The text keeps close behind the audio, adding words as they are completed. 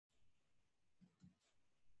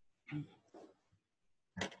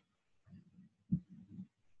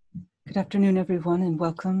Good afternoon, everyone, and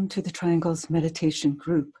welcome to the Triangles Meditation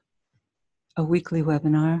Group, a weekly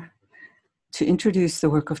webinar to introduce the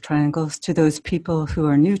work of triangles to those people who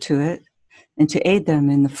are new to it and to aid them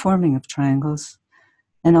in the forming of triangles,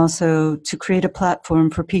 and also to create a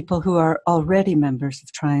platform for people who are already members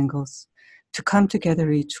of triangles to come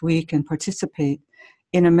together each week and participate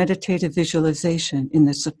in a meditative visualization in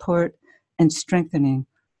the support and strengthening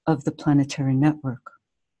of the planetary network.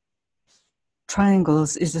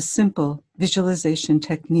 Triangles is a simple visualization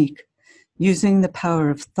technique using the power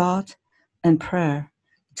of thought and prayer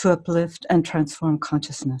to uplift and transform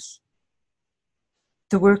consciousness.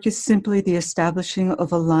 The work is simply the establishing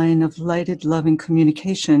of a line of lighted, loving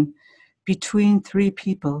communication between three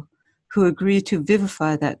people who agree to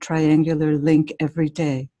vivify that triangular link every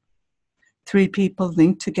day. Three people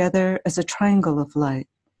linked together as a triangle of light,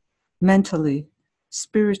 mentally,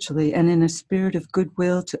 spiritually, and in a spirit of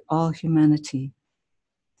goodwill to all humanity.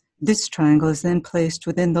 This triangle is then placed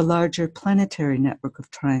within the larger planetary network of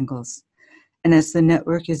triangles. And as the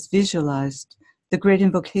network is visualized, the great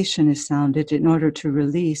invocation is sounded in order to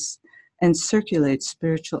release and circulate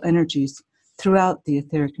spiritual energies throughout the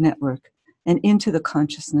etheric network and into the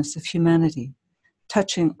consciousness of humanity,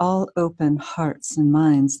 touching all open hearts and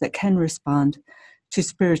minds that can respond to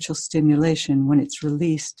spiritual stimulation when it's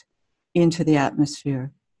released into the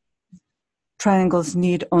atmosphere. Triangles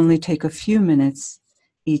need only take a few minutes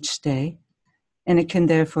each day, and it can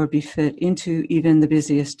therefore be fit into even the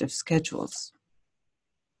busiest of schedules.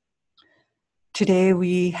 Today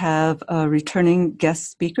we have a returning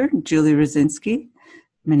guest speaker, Julie Rosinski.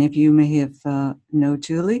 Many of you may have know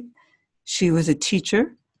Julie. She was a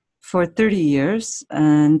teacher for 30 years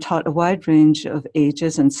and taught a wide range of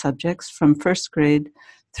ages and subjects from first grade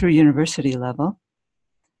through university level.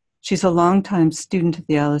 She's a longtime student of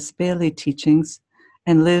the Alice Bailey teachings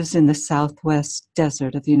and lives in the southwest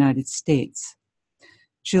desert of the United States.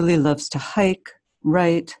 Julie loves to hike,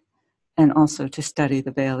 write, and also to study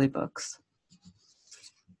the Bailey books.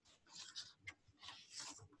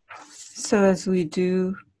 So as we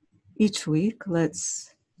do each week,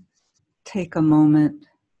 let's take a moment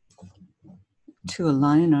to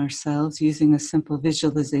align ourselves using a simple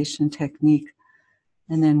visualization technique,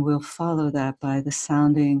 and then we'll follow that by the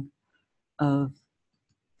sounding of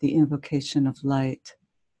the invocation of light,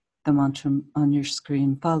 the mantra on your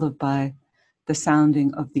screen, followed by the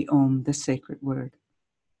sounding of the Om, the sacred word.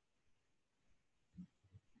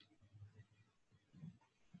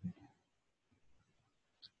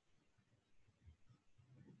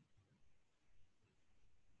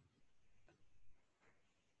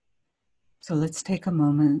 So let's take a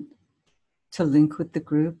moment to link with the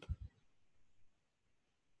group.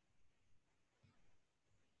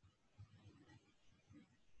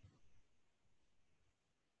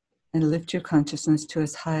 And lift your consciousness to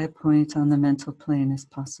as high a point on the mental plane as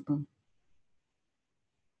possible.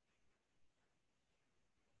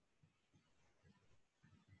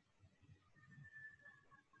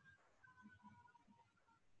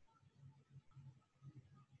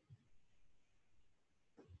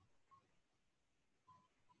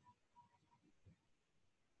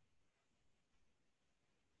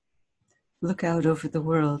 Look out over the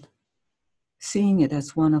world, seeing it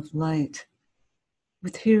as one of light,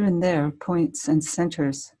 with here and there points and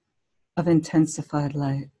centers of intensified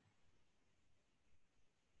light.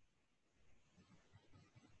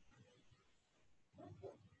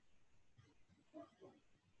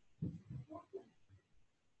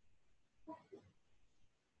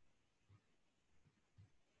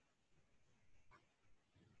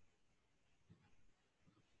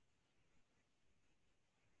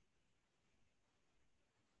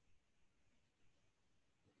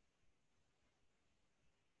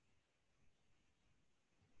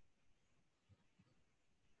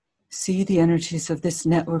 See the energies of this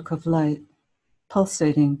network of light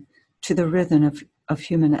pulsating to the rhythm of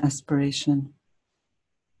human aspiration.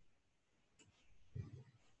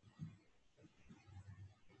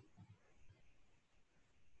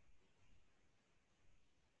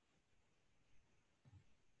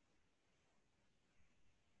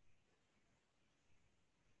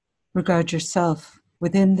 Regard yourself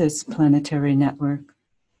within this planetary network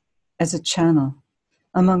as a channel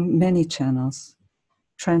among many channels,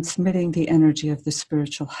 transmitting the energy of the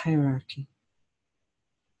spiritual hierarchy.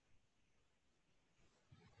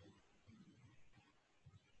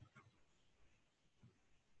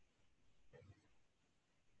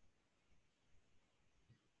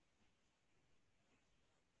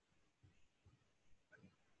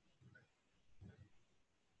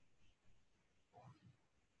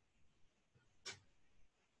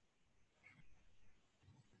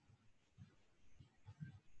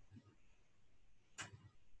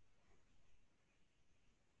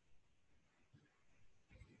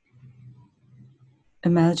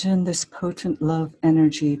 Imagine this potent love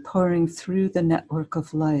energy pouring through the network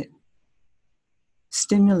of light,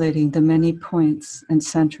 stimulating the many points and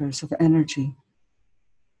centers of energy,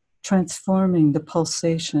 transforming the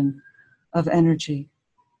pulsation of energy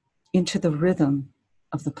into the rhythm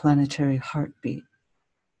of the planetary heartbeat.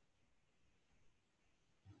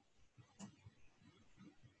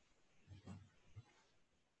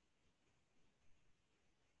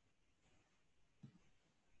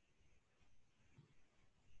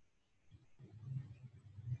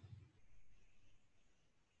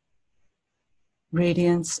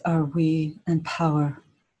 Radiance are we and power.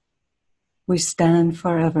 We stand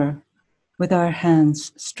forever with our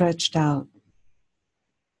hands stretched out,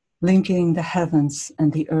 linking the heavens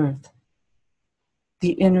and the earth,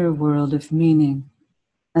 the inner world of meaning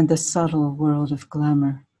and the subtle world of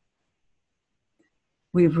glamour.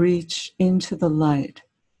 We reach into the light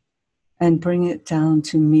and bring it down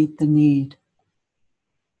to meet the need.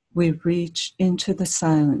 We reach into the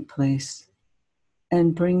silent place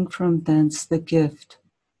and bring from thence the gift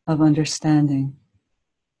of understanding.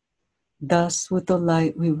 Thus with the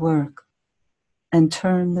light we work and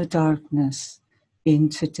turn the darkness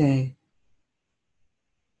into day.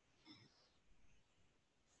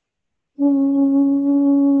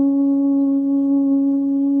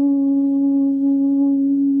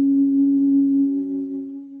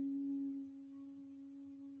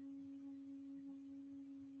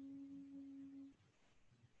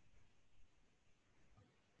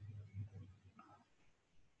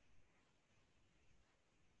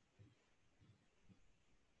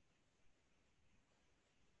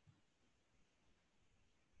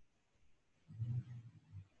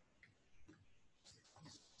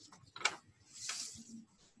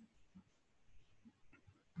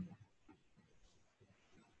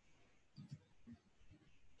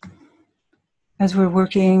 As we're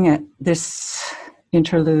working at this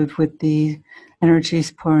interlude with the energies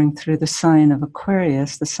pouring through the sign of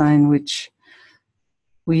Aquarius, the sign which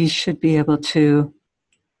we should be able to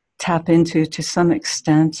tap into to some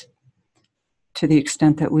extent, to the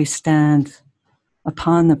extent that we stand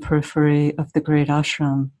upon the periphery of the great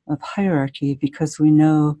ashram of hierarchy, because we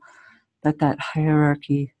know that that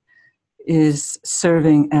hierarchy is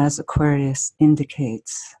serving as Aquarius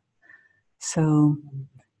indicates. So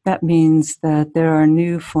that means that there are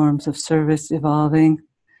new forms of service evolving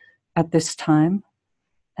at this time,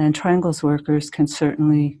 and Triangles workers can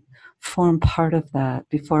certainly form part of that.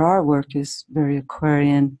 Before, our work is very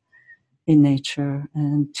Aquarian in nature,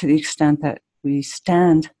 and to the extent that we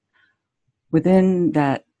stand within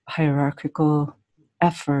that hierarchical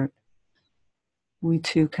effort, we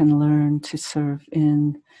too can learn to serve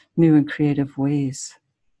in new and creative ways.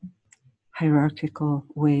 Hierarchical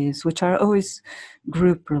ways, which are always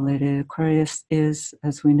group related. Aquarius is,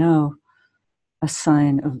 as we know, a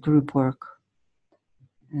sign of group work.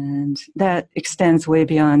 And that extends way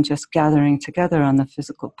beyond just gathering together on the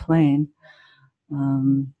physical plane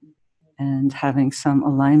and having some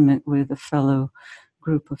alignment with a fellow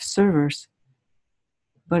group of servers.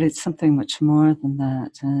 But it's something much more than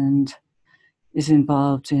that, and is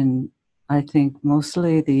involved in, I think,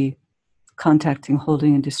 mostly the contacting,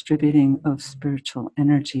 holding, and distributing of spiritual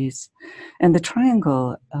energies. And the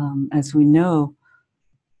triangle, as we know,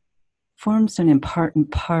 forms an important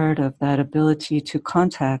part of that ability to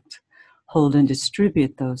contact, hold, and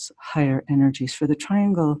distribute those higher energies. For the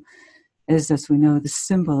triangle is, as we know, the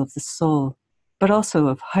symbol of the soul, but also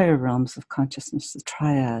of higher realms of consciousness, the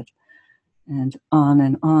triad, and on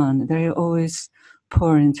and on. They always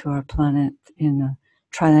pour into our planet in a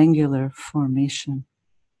triangular formation.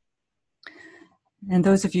 And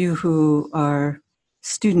those of you who are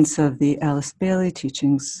students of the Alice Bailey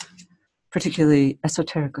teachings, particularly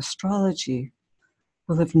esoteric astrology,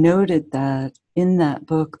 will have noted that in that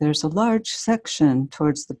book there's a large section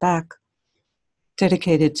towards the back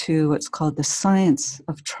dedicated to what's called the science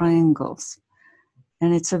of triangles.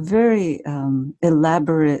 And it's a very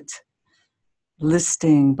elaborate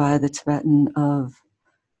listing by the Tibetan of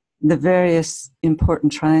the various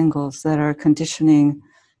important triangles that are conditioning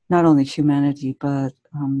not only humanity, but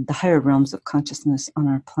the higher realms of consciousness on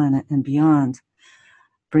our planet and beyond,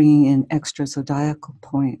 bringing in extra zodiacal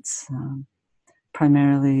points,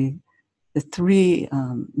 primarily the three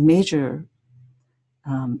major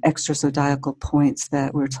extra zodiacal points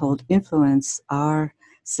that we're told influence our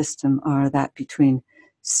system are that between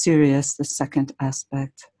Sirius, the second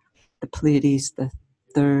aspect, the Pleiades, the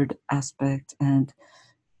third aspect, and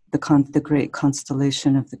the great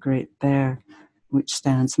constellation of the Great Bear, which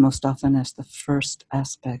stands most often as the first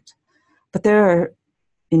aspect. But there are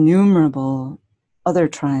innumerable other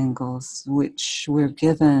triangles which we're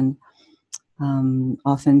given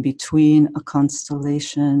often between a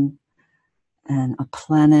constellation and a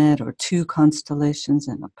planet, or two constellations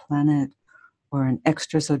and a planet, or an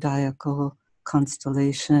extrazodiacal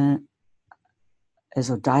constellation, a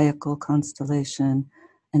zodiacal constellation,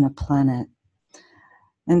 and a planet.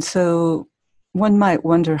 And so one might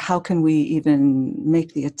wonder, how can we even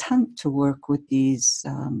make the attempt to work with these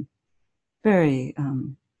very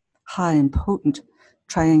high and potent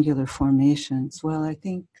triangular formations? Well, I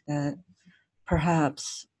think that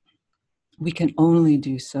perhaps we can only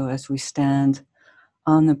do so as we stand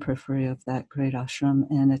on the periphery of that great ashram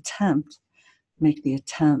and make the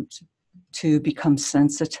attempt to become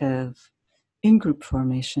sensitive in group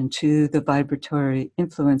formation to the vibratory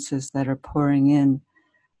influences that are pouring in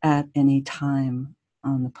at any time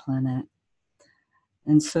on the planet.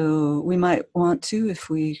 And so we might want to, if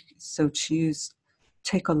we so choose,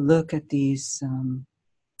 take a look at this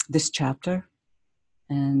chapter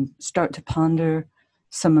and start to ponder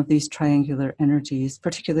some of these triangular energies,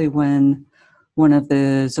 particularly when one of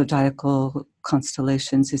the zodiacal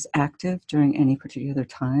constellations is active during any particular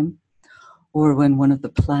time, or when one of the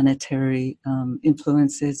planetary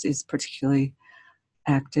influences is particularly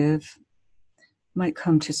active. Might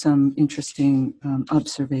come to some interesting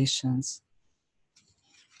observations.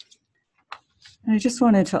 And I just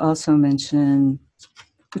wanted to also mention,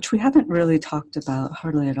 which we haven't really talked about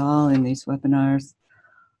hardly at all in these webinars,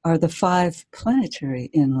 are the 5 planetary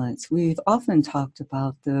inlets. We've often talked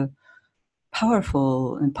about the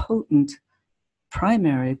powerful and potent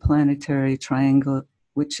primary planetary triangle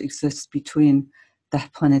which exists between the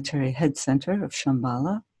planetary head center of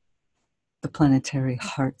Shambhala, the planetary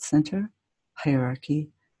heart center, hierarchy,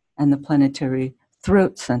 and the planetary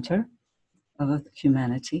throat center of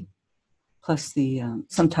humanity. Plus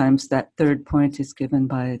sometimes that third point is given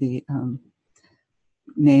by the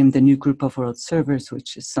name, the new group of world servers,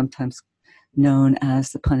 which is sometimes known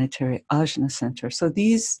as the planetary ajna center. So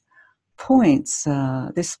these points,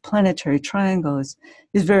 this planetary triangle is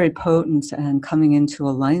very potent and coming into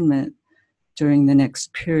alignment during the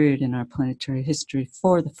next period in our planetary history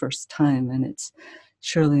for the first time. And it's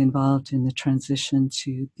surely involved in the transition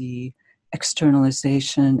to the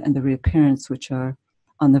externalization and the reappearance, which are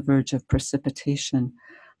on the verge of precipitation.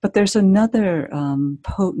 But there's another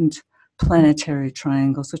potent planetary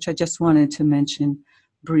triangles, which I just wanted to mention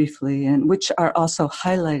briefly, and which are also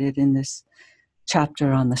highlighted in this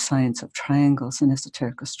chapter on the science of triangles in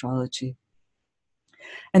esoteric astrology.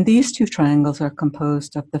 And these 2 triangles are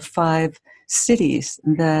composed of the 5 cities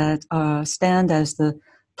that stand as the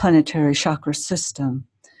planetary chakra system,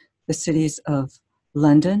 the cities of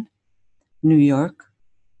London, New York,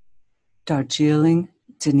 Darjeeling,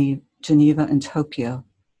 Geneva, and Tokyo.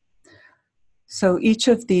 So each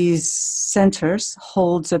of these centers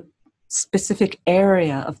holds a specific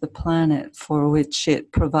area of the planet for which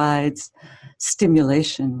it provides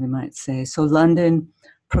stimulation, we might say. So London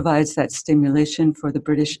provides that stimulation for the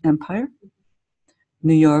British Empire.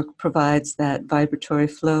 New York provides that vibratory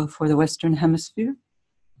flow for the Western Hemisphere.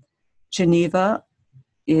 Geneva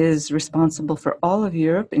is responsible for all of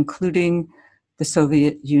Europe, including the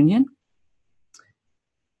Soviet Union,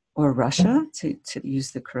 or Russia, to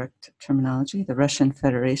use the correct terminology, the Russian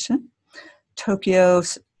Federation. Tokyo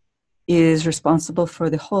is responsible for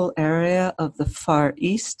the whole area of the Far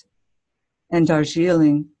East, and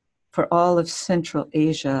Darjeeling for all of Central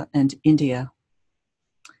Asia and India.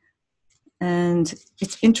 And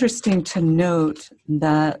it's interesting to note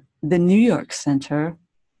that the New York Center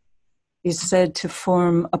is said to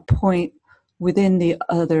form a point within the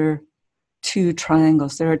other 2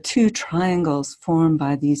 triangles. There are 2 triangles formed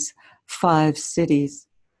by these 5 cities,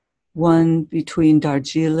 one between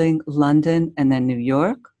Darjeeling, London, and then New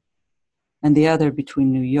York, and the other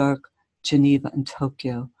between New York, Geneva, and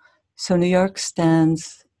Tokyo. So New York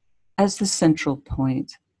stands as the central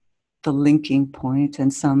point, the linking point,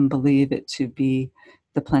 and some believe it to be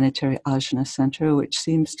the planetary ajna center, which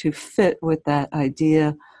seems to fit with that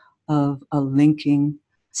idea of a linking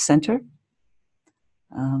center.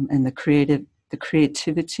 And the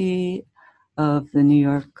creativity of the New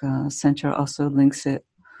York Center also links it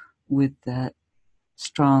with that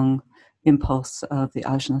strong impulse of the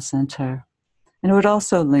Ajna Center. And it would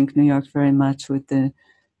also link New York very much with the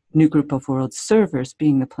new group of world servers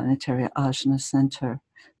being the planetary Ajna Center,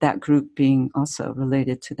 that group being also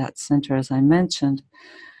related to that center, as I mentioned.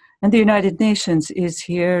 And the United Nations is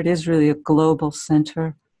here. It is really a global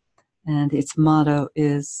center, and its motto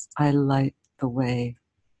is, "I light the way."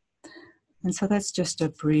 And so that's just a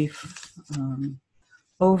brief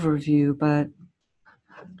overview, but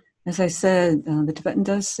as I said, the Tibetan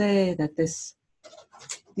does say that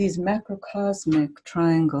these macrocosmic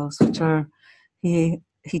triangles, which are he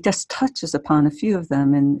just touches upon a few of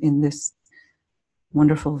them in this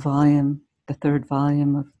wonderful volume, the third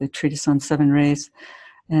volume of the Treatise on Seven Rays.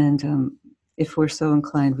 And if we're so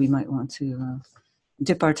inclined, we might want to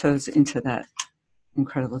dip our toes into that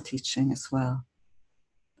incredible teaching as well.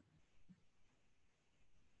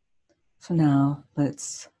 So now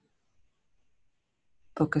let's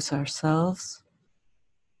focus ourselves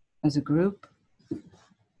as a group,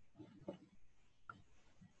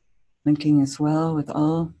 linking as well with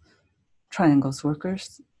all triangles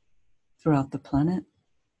workers throughout the planet.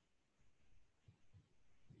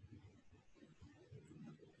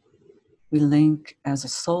 We link as a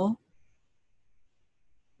soul,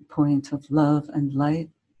 point of love and light,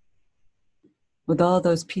 with all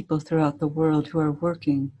those people throughout the world who are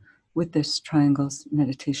working with this Triangles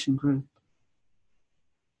meditation group.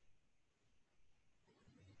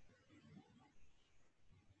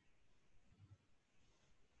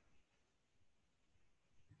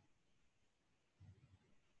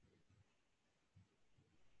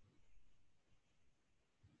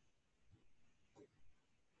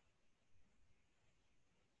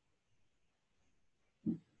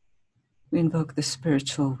 We invoke the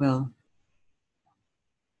spiritual will.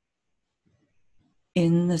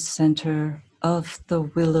 In the center of the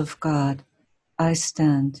will of God, I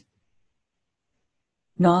stand.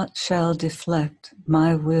 Naught shall deflect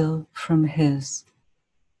my will from His.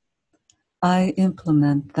 I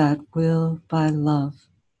implement that will by love.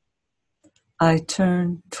 I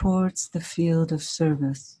turn towards the field of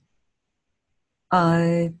service.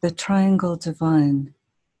 I, the triangle divine,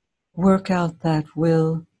 work out that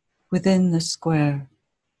will within the square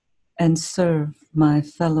and serve my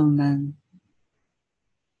fellow men.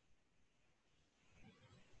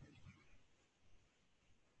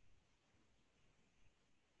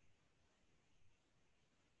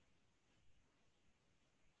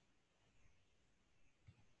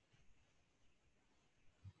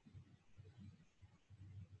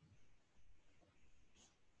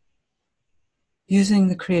 Using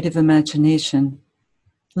the creative imagination,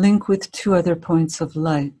 link with two other points of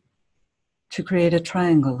light to create a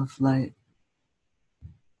triangle of light.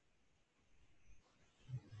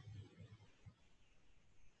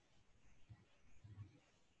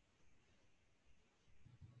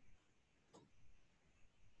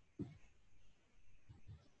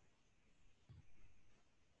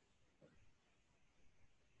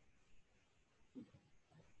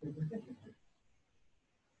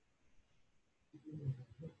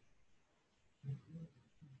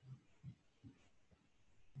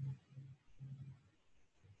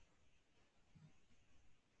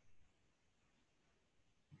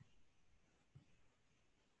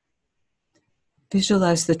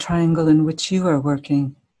 Visualize the triangle in which you are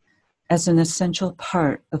working as an essential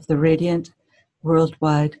part of the radiant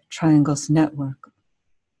worldwide triangles network.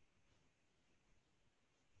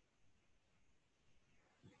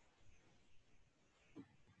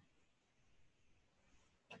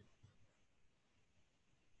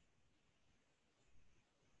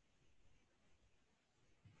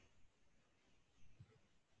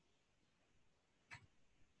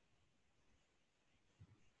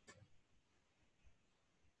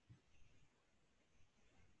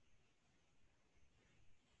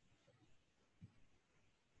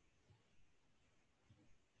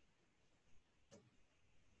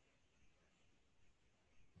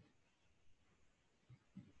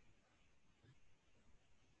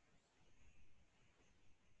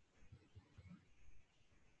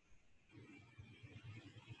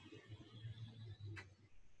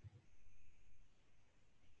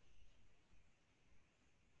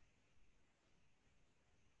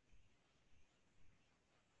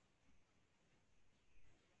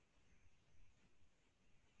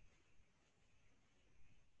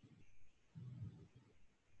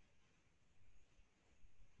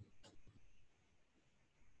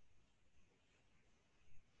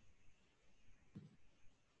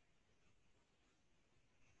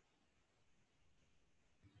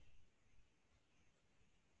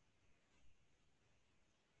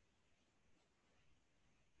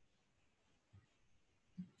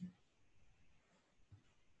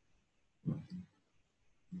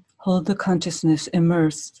 Hold the consciousness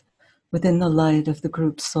immersed within the light of the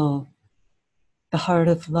group soul, the heart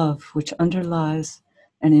of love which underlies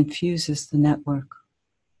and infuses the network.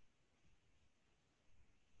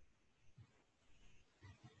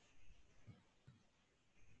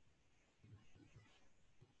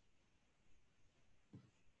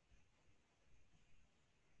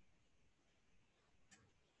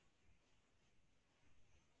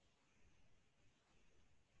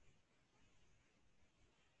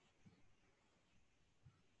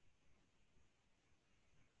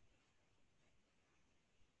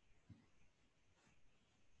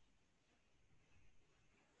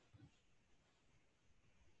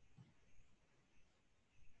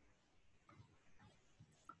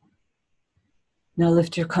 Now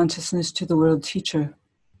lift your consciousness to the world teacher,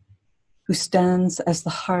 who stands as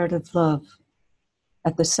the heart of love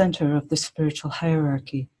at the center of the spiritual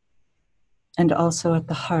hierarchy, and also at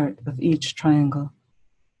the heart of each triangle.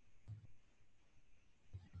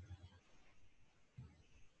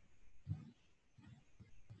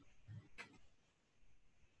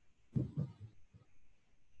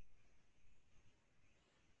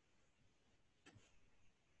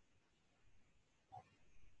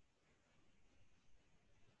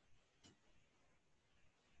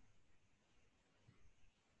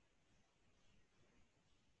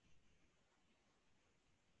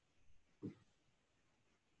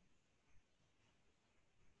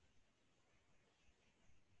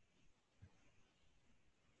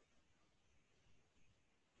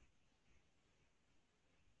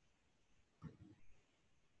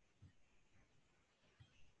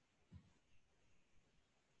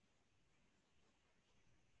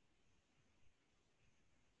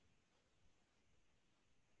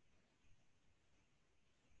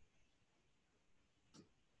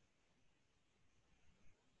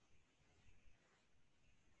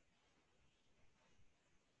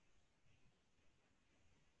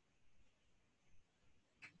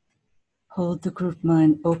 Hold the group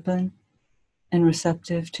mind open and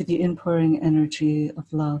receptive to the inpouring energy of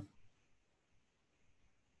love.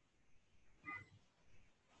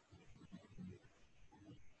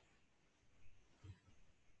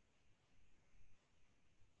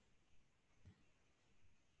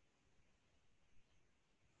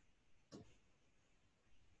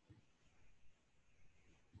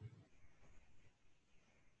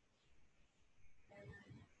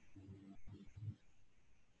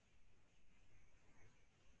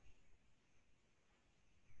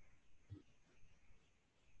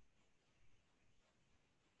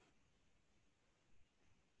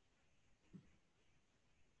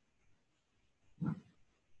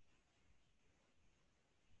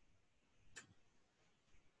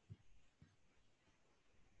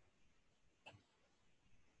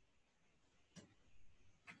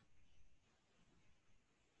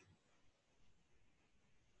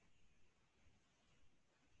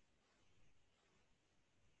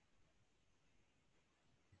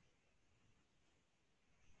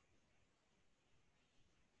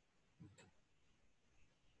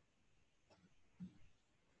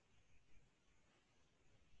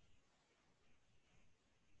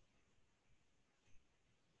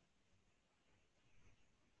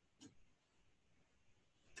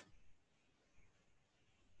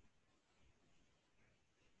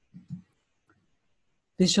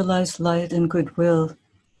 Visualize light and goodwill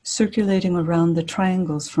circulating around the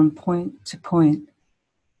triangles from point to point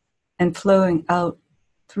and flowing out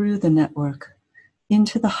through the network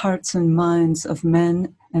into the hearts and minds of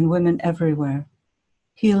men and women everywhere,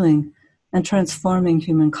 healing and transforming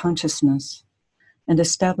human consciousness and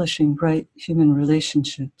establishing right human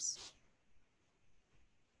relationships.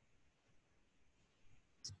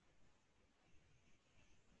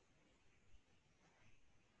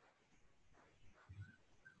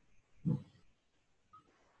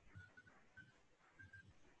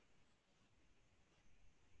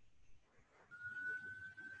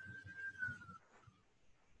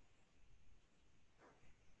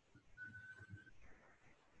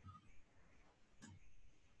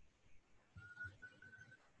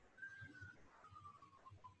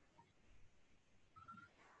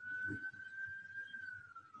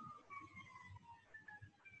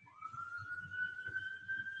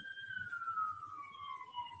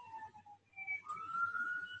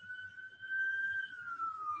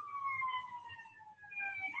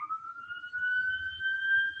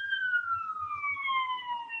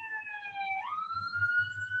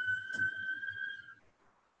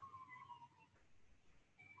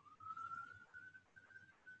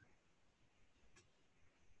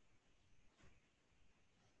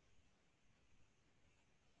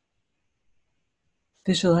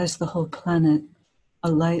 Visualize the whole planet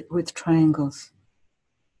alight with triangles.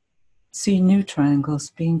 See new triangles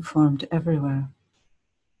being formed everywhere.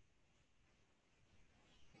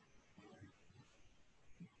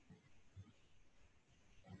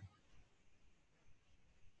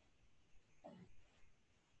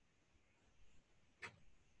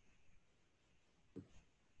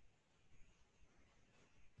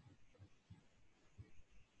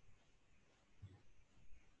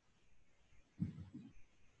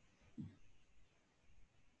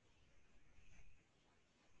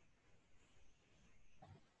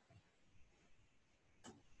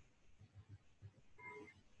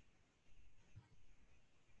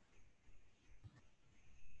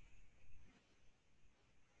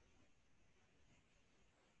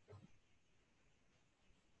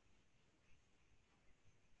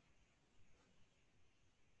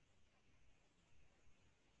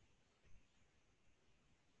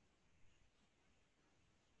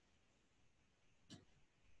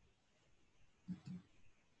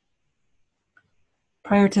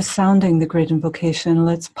 Prior to sounding the great invocation,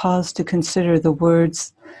 let's pause to consider the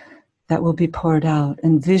words that will be poured out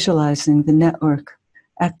and visualizing the network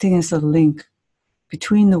acting as a link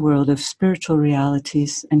between the world of spiritual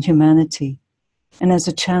realities and humanity, and as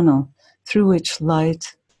a channel through which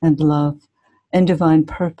light and love and divine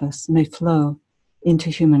purpose may flow into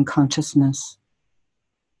human consciousness.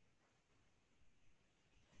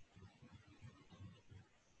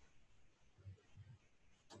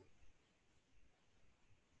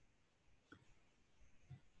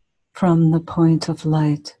 From the point of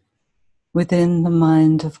light within the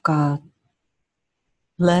mind of God,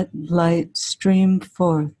 let light stream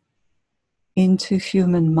forth into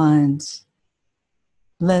human minds.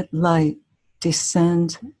 Let light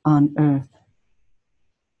descend on earth.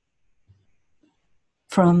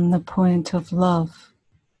 From the point of love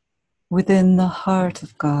within the heart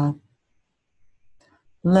of God,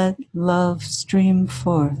 let love stream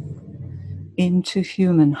forth into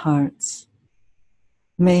human hearts.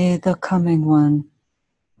 May the coming one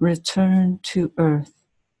return to earth.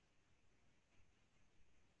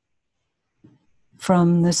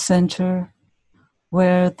 From the center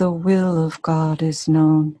where the will of God is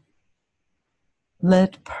known,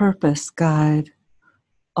 let purpose guide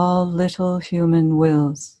all little human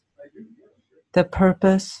wills, the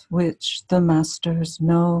purpose which the masters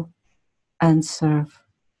know and serve.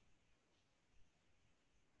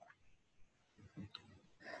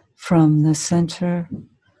 From the center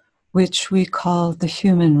which we call the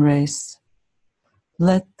human race,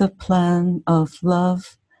 let the plan of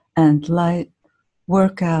love and light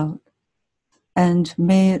work out, and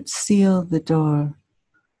may it seal the door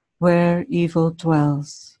where evil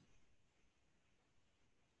dwells.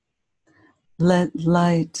 Let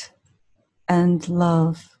light and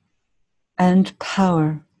love and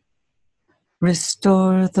power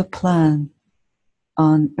restore the plan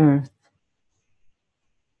on earth.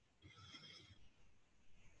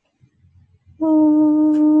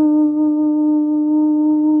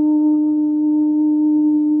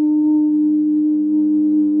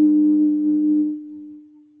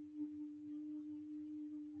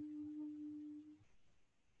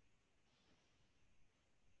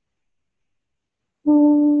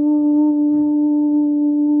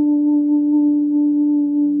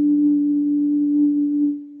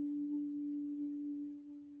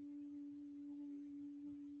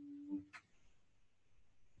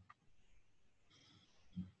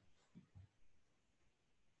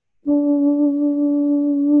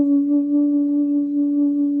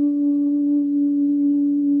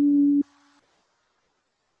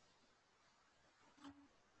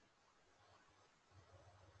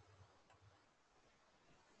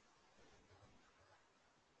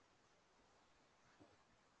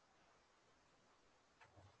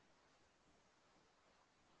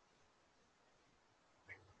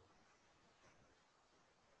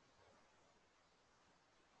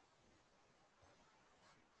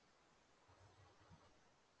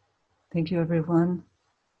 Thank you, everyone.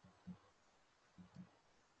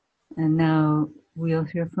 And now we'll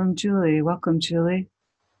hear from Julie. Welcome, Julie.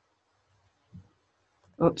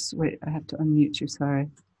 Oops, wait, I have to unmute you, sorry.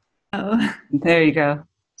 Oh. There you go.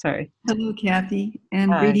 Sorry. Hello, Kathy,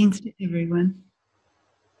 and Hi. Greetings to everyone.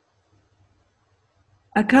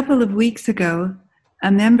 A couple of weeks ago,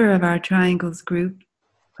 a member of our Triangles group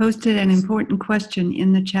posted an important question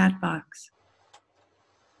in the chat box.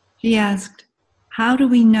 She asked, how do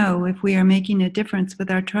we know if we are making a difference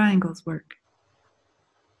with our Triangles work?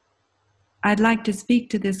 I'd like to speak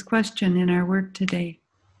to this question in our work today.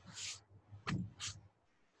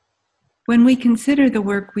 When we consider the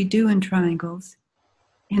work we do in Triangles,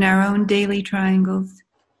 in our own daily Triangles,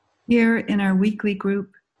 here in our weekly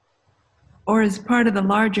group, or as part of the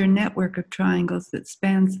larger network of Triangles that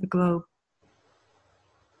spans the globe,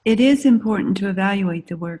 it is important to evaluate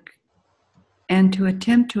the work and to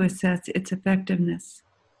attempt to assess its effectiveness.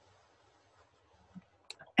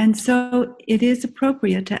 And so it is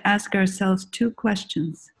appropriate to ask ourselves two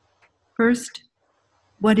questions. First,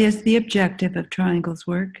 what is the objective of Triangles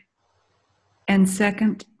work? And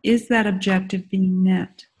second, is that objective being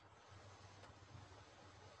met?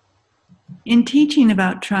 In teaching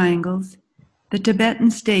about Triangles, the Tibetan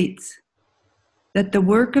states that the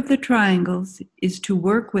work of the Triangles is to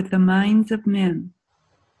work with the minds of men,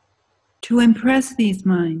 to impress these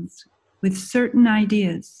minds with certain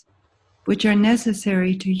ideas which are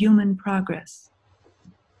necessary to human progress.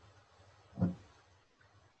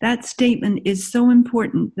 That statement is so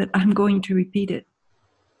important that I'm going to repeat it.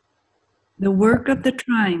 The work of the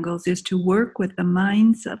Triangles is to work with the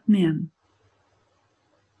minds of men,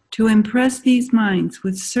 to impress these minds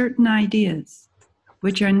with certain ideas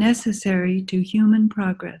which are necessary to human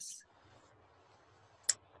progress.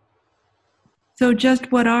 So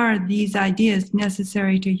just what are these ideas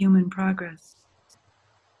necessary to human progress?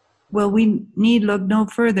 Well, we need look no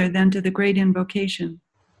further than to the great invocation,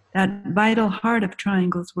 that vital heart of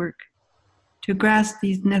Triangle's work, to grasp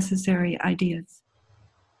these necessary ideas.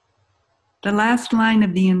 The last line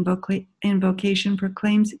of the invocation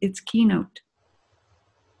proclaims its keynote.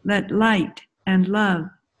 Let light and love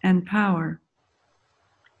and power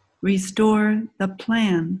restore the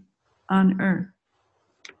plan on earth.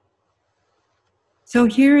 So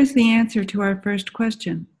here is the answer to our first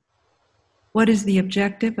question. What is the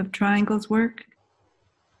objective of Triangle's work?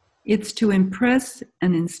 It's to impress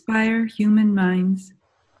and inspire human minds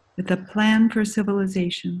with a plan for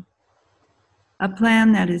civilization, a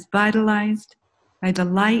plan that is vitalized by the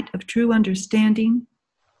light of true understanding,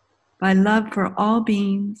 by love for all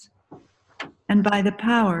beings, and by the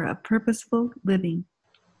power of purposeful living.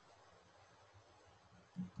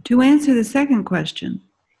 To answer the second question,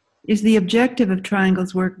 is the objective of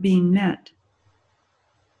Triangle's work being met?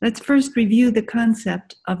 Let's first review the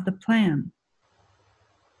concept of the plan.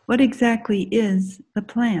 What exactly is the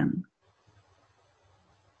plan?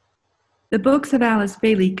 The books of Alice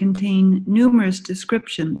Bailey contain numerous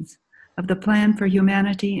descriptions of the plan for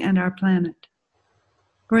humanity and our planet,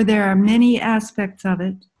 for there are many aspects of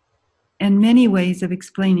it and many ways of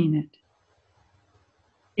explaining it.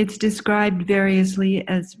 It's described variously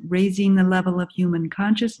as raising the level of human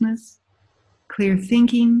consciousness, clear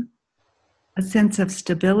thinking, a sense of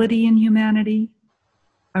stability in humanity,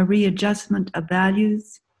 a readjustment of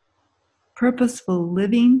values, purposeful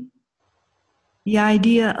living, the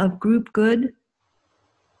idea of group good,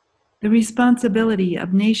 the responsibility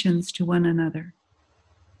of nations to one another,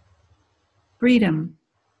 freedom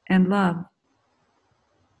and love.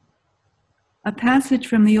 A passage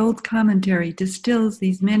from the Old Commentary distills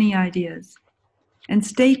these many ideas and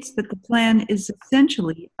states that the plan is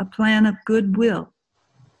essentially a plan of goodwill.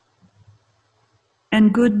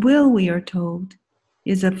 And goodwill, we are told,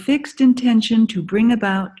 is a fixed intention to bring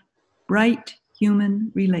about right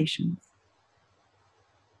human relations.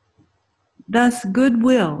 Thus,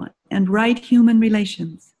 goodwill and right human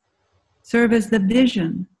relations serve as the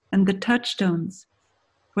vision and the touchstones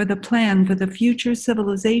for the plan for the future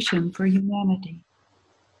civilization for humanity.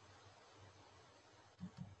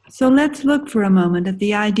 So let's look for a moment at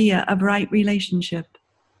the idea of right relationship.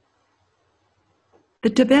 The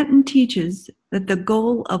Tibetan teaches that the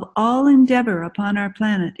goal of all endeavor upon our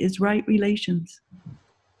planet is right relations.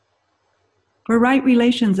 For right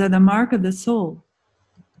relations are the mark of the soul.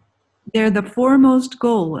 They're the foremost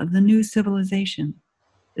goal of the new civilization,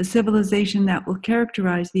 the civilization that will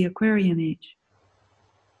characterize the Aquarian Age.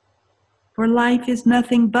 For life is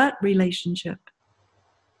nothing but relationship.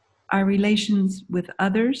 Our relations with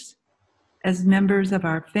others, as members of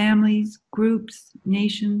our families, groups,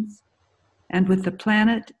 nations, and with the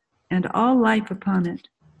planet and all life upon it.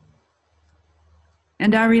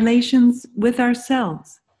 And our relations with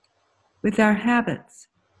ourselves, with our habits,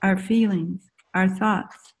 our feelings, our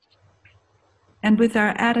thoughts, and with our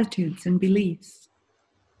attitudes and beliefs.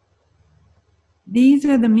 These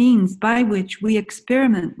are the means by which we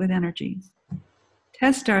experiment with energies,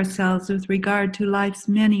 test ourselves with regard to life's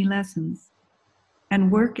many lessons,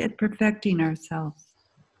 and work at perfecting ourselves.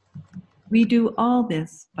 We do all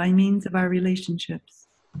this by means of our relationships.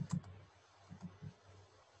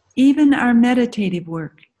 Even our meditative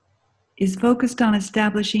work is focused on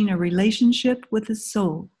establishing a relationship with the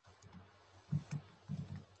soul.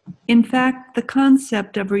 In fact, the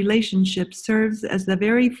concept of relationship serves as the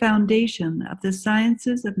very foundation of the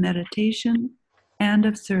sciences of meditation and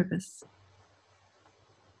of service.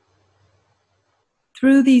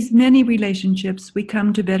 Through these many relationships, we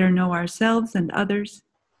come to better know ourselves and others,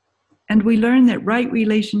 and we learn that right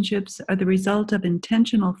relationships are the result of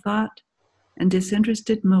intentional thought and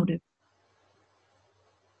disinterested motive.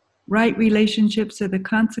 Right relationships are the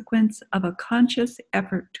consequence of a conscious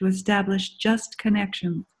effort to establish just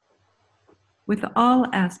connections with all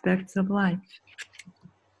aspects of life.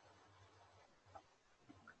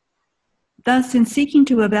 Thus, in seeking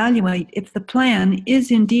to evaluate if the plan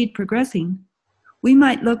is indeed progressing, we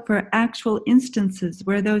might look for actual instances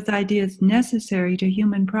where those ideas necessary to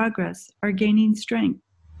human progress are gaining strength.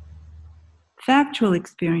 Factual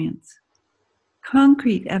experience,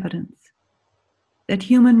 concrete evidence that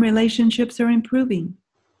human relationships are improving,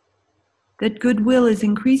 that goodwill is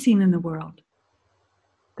increasing in the world,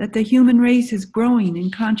 that the human race is growing in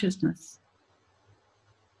consciousness,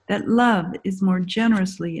 that love is more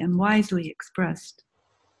generously and wisely expressed,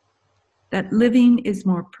 that living is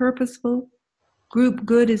more purposeful, group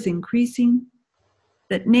good is increasing,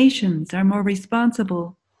 that nations are more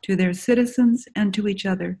responsible to their citizens and to each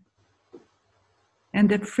other, and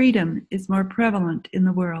that freedom is more prevalent in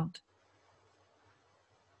the world.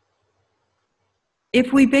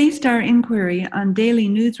 If we based our inquiry on daily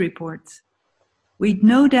news reports, we'd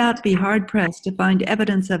no doubt be hard-pressed to find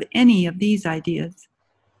evidence of any of these ideas,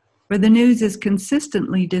 for the news is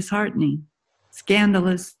consistently disheartening,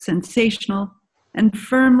 scandalous, sensational, and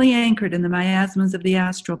firmly anchored in the miasmas of the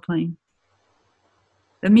astral plane.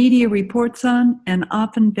 The media reports on and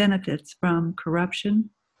often benefits from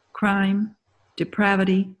corruption, crime,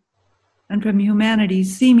 depravity, and from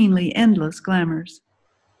humanity's seemingly endless glamours.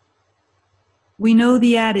 We know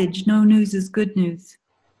the adage, no news is good news.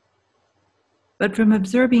 But from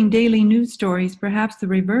observing daily news stories, perhaps the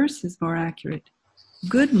reverse is more accurate.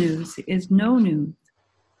 Good news is no news.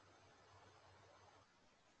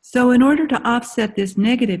 So in order to offset this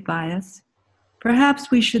negative bias, perhaps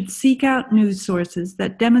we should seek out news sources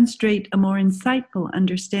that demonstrate a more insightful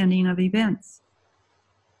understanding of events,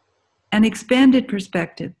 an expanded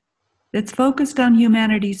perspective that's focused on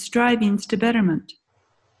humanity's strivings to betterment,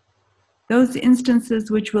 those instances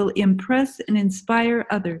which will impress and inspire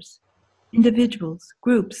others, individuals,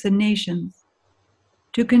 groups, and nations,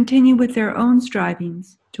 to continue with their own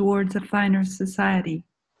strivings towards a finer society.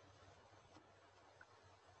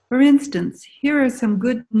 For instance, here are some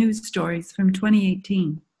good news stories from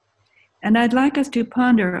 2018, and I'd like us to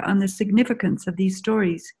ponder on the significance of these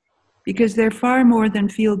stories because they're far more than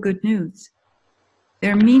feel-good news.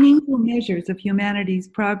 They're meaningful measures of humanity's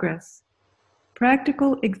progress,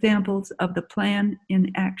 practical examples of the plan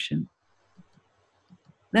in action.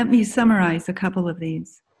 Let me summarize a couple of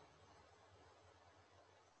these.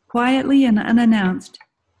 Quietly and unannounced,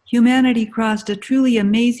 humanity crossed a truly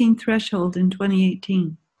amazing threshold in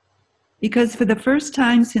 2018, because for the first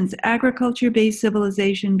time since agriculture-based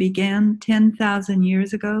civilization began 10,000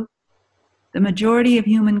 years ago, the majority of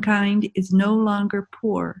humankind is no longer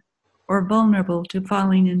poor or vulnerable to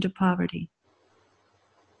falling into poverty.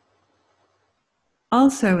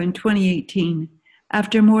 Also in 2018,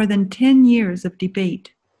 after more than 10 years of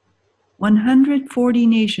debate, 140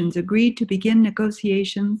 nations agreed to begin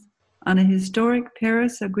negotiations on a historic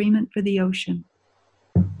Paris Agreement for the ocean,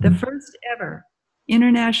 the first ever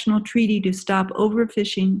international treaty to stop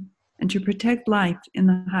overfishing and to protect life in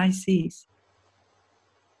the high seas.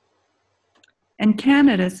 And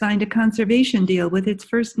Canada signed a conservation deal with its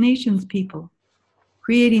First Nations people,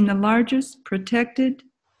 creating the largest protected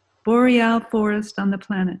boreal forest on the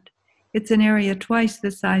planet. It's an area twice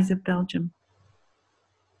the size of Belgium.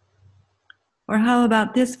 Or how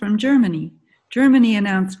about this from Germany? Germany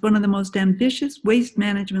announced one of the most ambitious waste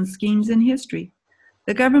management schemes in history.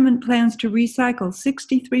 The government plans to recycle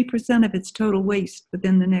 63% of its total waste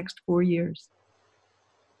within the next 4 years.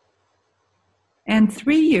 And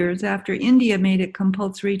 3 years after India made it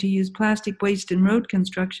compulsory to use plastic waste in road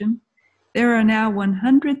construction, there are now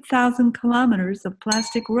 100,000 kilometers of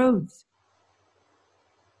plastic roads.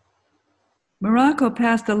 Morocco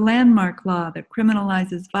passed a landmark law that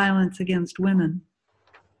criminalizes violence against women.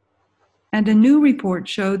 And a new report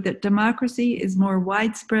showed that democracy is more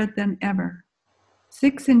widespread than ever.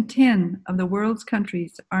 6 in 10 of the world's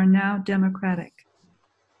countries are now democratic,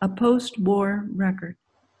 a post-war record.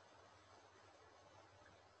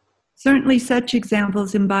 Certainly such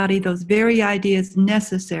examples embody those very ideas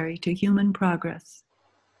necessary to human progress,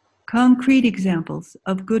 concrete examples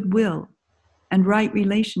of goodwill and right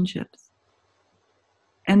relationships.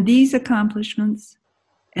 And these accomplishments,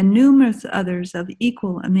 and numerous others of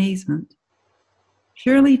equal amazement,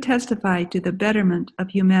 surely testify to the betterment of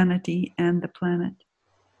humanity and the planet,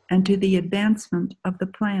 and to the advancement of the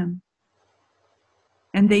plan.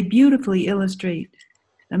 And they beautifully illustrate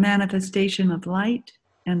the manifestation of light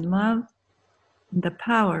and love and the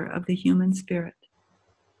power of the human spirit.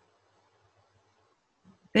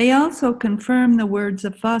 They also confirm the words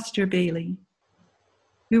of Foster Bailey,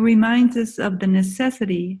 who reminds us of the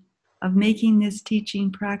necessity of making this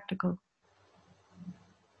teaching practical.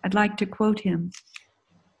 I'd like to quote him.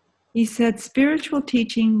 He said, "Spiritual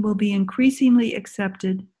teaching will be increasingly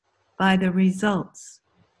accepted by the results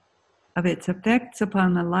of its effects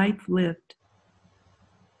upon the life lived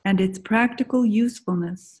and its practical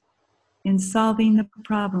usefulness in solving the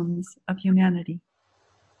problems of humanity."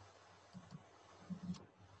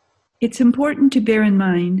 It's important to bear in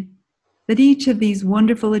mind that each of these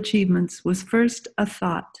wonderful achievements was first a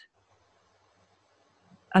thought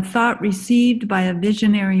received by a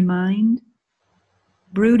visionary mind,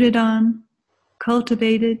 brooded on,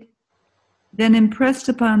 cultivated, then impressed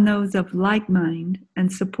upon those of like mind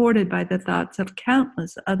and supported by the thoughts of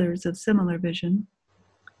countless others of similar vision,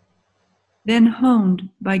 then honed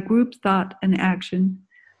by group thought and action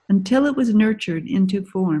until it was nurtured into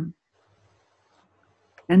form,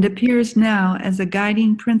 and appears now as a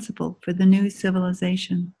guiding principle for the new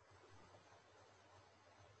civilization.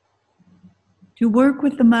 To work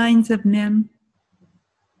with the minds of men,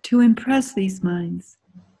 to impress these minds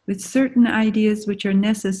with certain ideas which are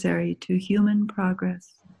necessary to human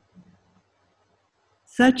progress.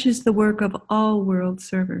 Such is the work of all world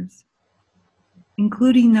servers,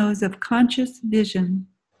 including those of conscious vision,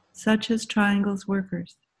 such as Triangle's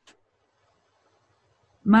workers.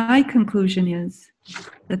 My conclusion is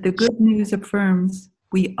that the good news affirms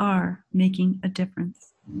we are making a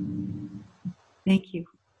difference. Thank you.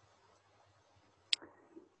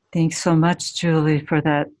 Thanks so much, Julie, for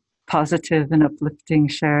that positive and uplifting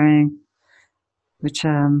sharing, which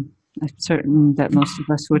I'm certain that most of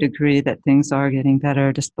us would agree that things are getting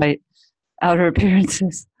better despite outer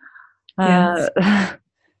appearances. Yes.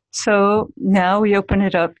 So now we open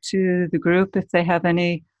it up to the group if they have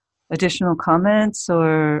any additional comments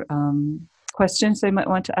or questions they might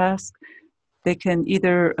want to ask. They can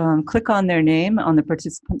either click on their name on the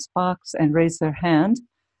participants box and raise their hand,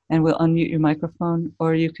 and we'll unmute your microphone,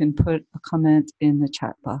 or you can put a comment in the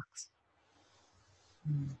chat box.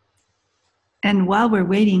 And while we're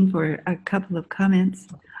waiting for a couple of comments,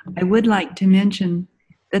 I would like to mention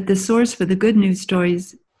that the source for the good news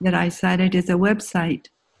stories that I cited is a website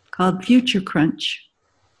called Future Crunch.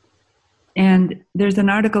 And there's an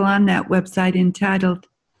article on that website entitled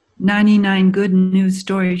 99 Good News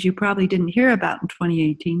Stories You Probably Didn't Hear About in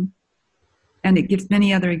 2018. And it gives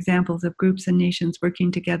many other examples of groups and nations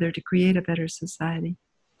working together to create a better society.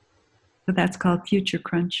 So that's called Future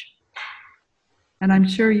Crunch. And I'm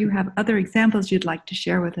sure you have other examples you'd like to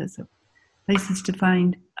share with us of places to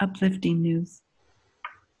find uplifting news.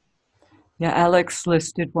 Yeah, Alex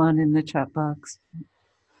listed one in the chat box.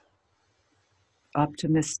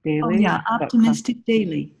 Optimist Daily. Oh yeah, Optimistic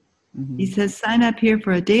Daily. Mm-hmm. He says, sign up here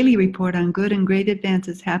for a daily report on good and great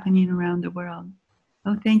advances happening around the world.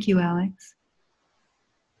 Oh, thank you, Alex.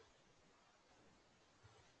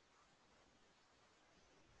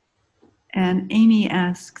 And Amy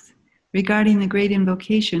asks, regarding the great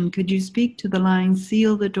invocation, could you speak to the line,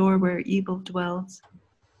 seal the door where evil dwells?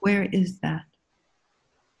 Where is that?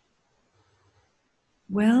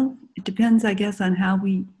 Well, it depends, I guess, on how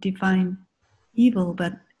we define evil,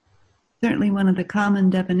 but certainly one of the common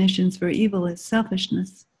definitions for evil is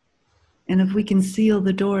selfishness. And if we can seal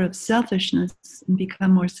the door of selfishness and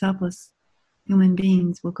become more selfless human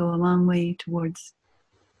beings, we'll go a long way towards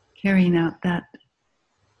carrying out that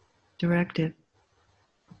directive.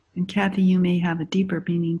 And Kathy, you may have a deeper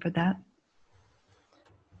meaning for that.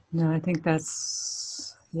 No, I think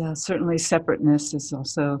that's, certainly separateness is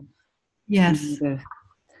also, yes, the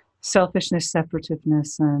selfishness,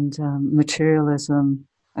 separativeness, and materialism,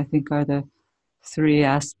 I think, are the three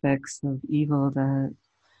aspects of evil that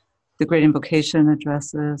the Great Invocation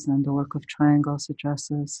addresses and the work of Triangles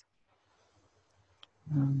addresses.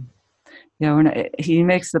 He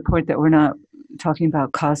makes the point that we're not talking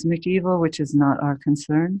about cosmic evil, which is not our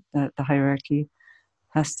concern, that the hierarchy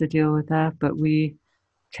has to deal with that, but we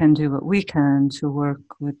can do what we can to work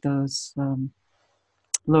with those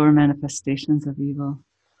lower manifestations of evil.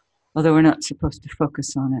 Although we're not supposed to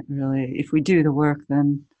focus on it, really. If we do the work,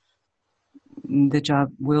 then the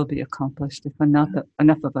job will be accomplished, if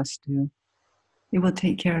enough of us do. It will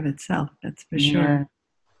take care of itself, that's for sure.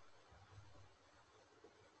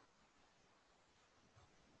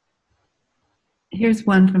 Here's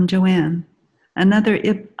one from Joanne. Another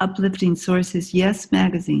uplifting source is Yes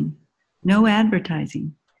Magazine. No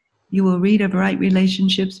advertising. You will read of right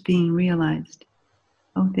relationships being realized.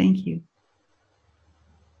 Oh, thank you.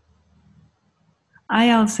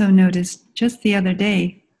 I also noticed just the other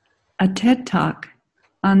day a TED Talk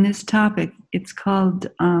on this topic. It's called,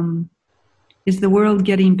 Is the World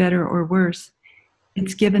Getting Better or Worse?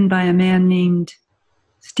 It's given by a man named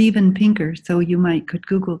Steven Pinker, so you could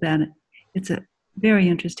Google that. It's a very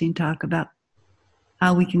interesting talk about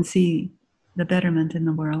how we can see the betterment in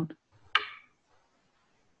the world.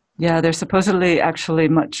 Yeah, there's supposedly actually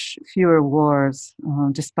much fewer wars,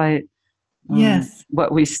 despite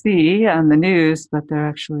what we see on the news, but there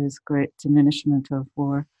actually is great diminishment of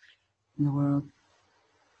war in the world.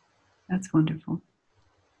 That's wonderful.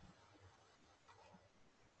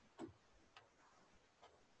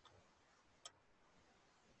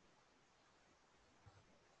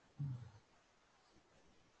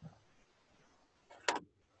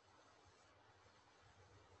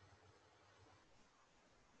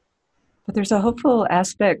 But there's a hopeful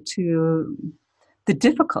aspect to the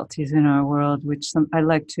difficulties in our world, which I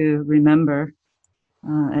like to remember.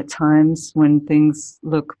 at times when things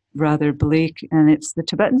look rather bleak. And it's the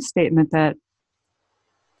Tibetan statement that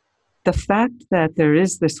the fact that there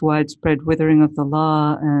is this widespread withering of the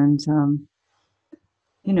law and,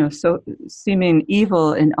 so seeming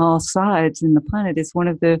evil in all sides in the planet is one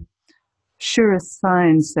of the surest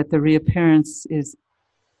signs that the reappearance is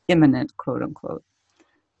imminent, quote unquote.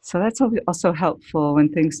 So that's also helpful when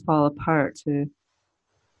things fall apart.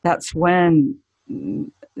 That's when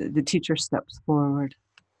the teacher steps forward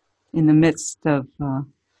in the midst of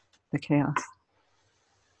the chaos.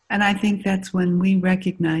 And I think that's when we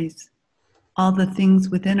recognize all the things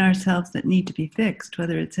within ourselves that need to be fixed,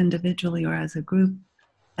 whether it's individually or as a group,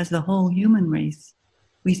 as the whole human race.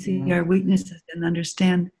 We see our weaknesses and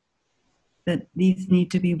understand that these need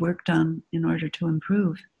to be worked on in order to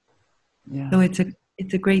improve. Yeah. So it's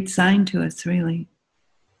a great sign to us, really.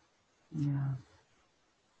 Yeah.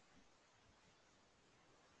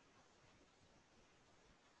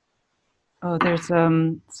 Oh, there's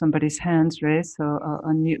somebody's hands raised, so I'll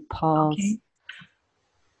unmute Paul's. Okay.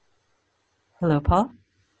 Hello, Paul.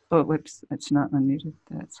 Oh, whoops, it's not unmuted.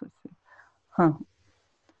 That's what's it. Huh.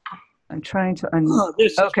 I'm trying to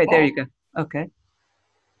unmute. Okay, there you go. Okay.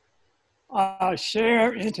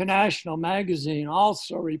 Share International magazine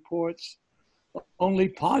also reports only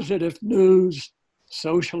positive news,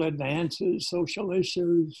 social advances, social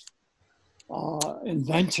issues,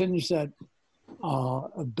 inventions that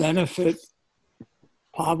benefit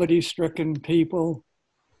poverty-stricken people.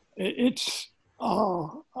 It's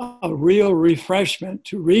a real refreshment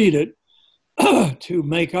to read it to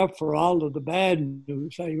make up for all of the bad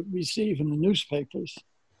news I receive in the newspapers.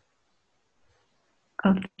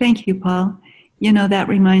 Oh, thank you, Paul. That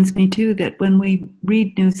reminds me too that when we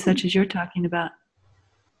read news such as you're talking about,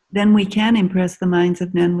 then we can impress the minds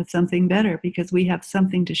of men with something better because we have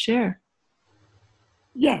something to share.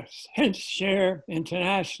 Yes, hence Share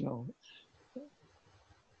International.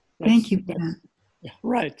 Thank you for that.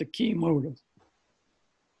 Right, the key motive.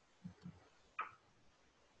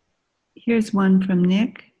 Here's one from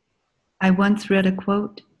Nick. I once read a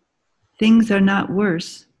quote, "Things are not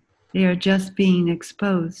worse, they are just being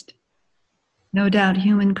exposed." No doubt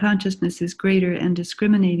human consciousness is greater and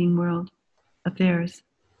discriminating world affairs.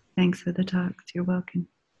 Thanks for the talks. You're welcome.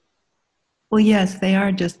 Well, yes, they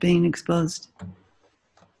are just being exposed.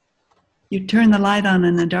 You turn the light on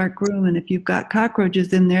in a dark room, and if you've got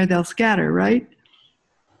cockroaches in there, they'll scatter, right?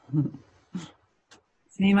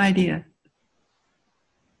 Same idea.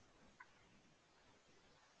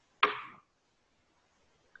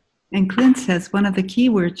 And Clint says one of the key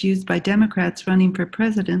words used by Democrats running for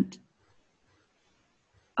president,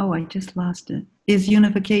 oh, I just lost it, is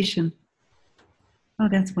unification. Oh,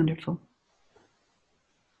 that's wonderful.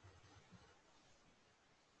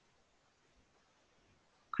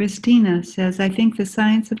 Christina says, I think the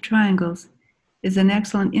science of triangles is an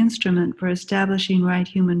excellent instrument for establishing right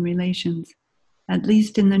human relations, at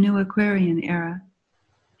least in the new Aquarian era.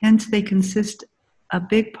 Hence, they consist a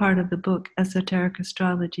big part of the book, Esoteric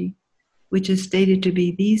Astrology, which is stated to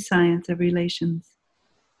be the science of relations.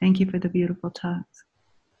 Thank you for the beautiful talks.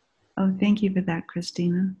 Oh, thank you for that,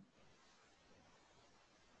 Christina.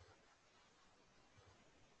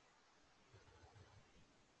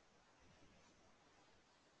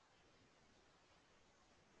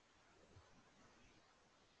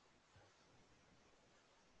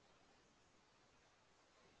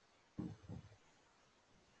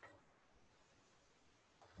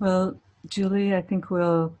 Well, Julie, I think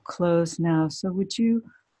we'll close now. So would you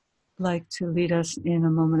like to lead us in a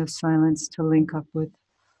moment of silence to link up with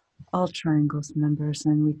all Triangles members?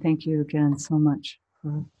 And we thank you again so much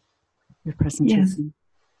for your presentation. Yes.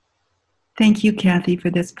 Thank you, Kathy, for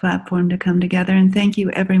this platform to come together, and thank you,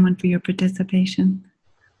 everyone, for your participation.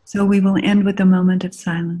 So we will end with a moment of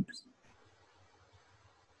silence.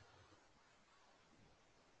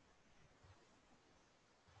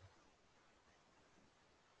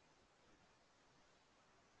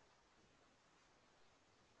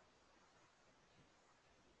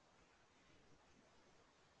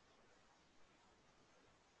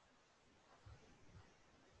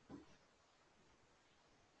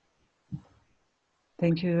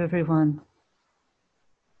 Thank you, everyone.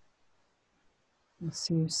 We'll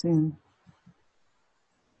see you soon.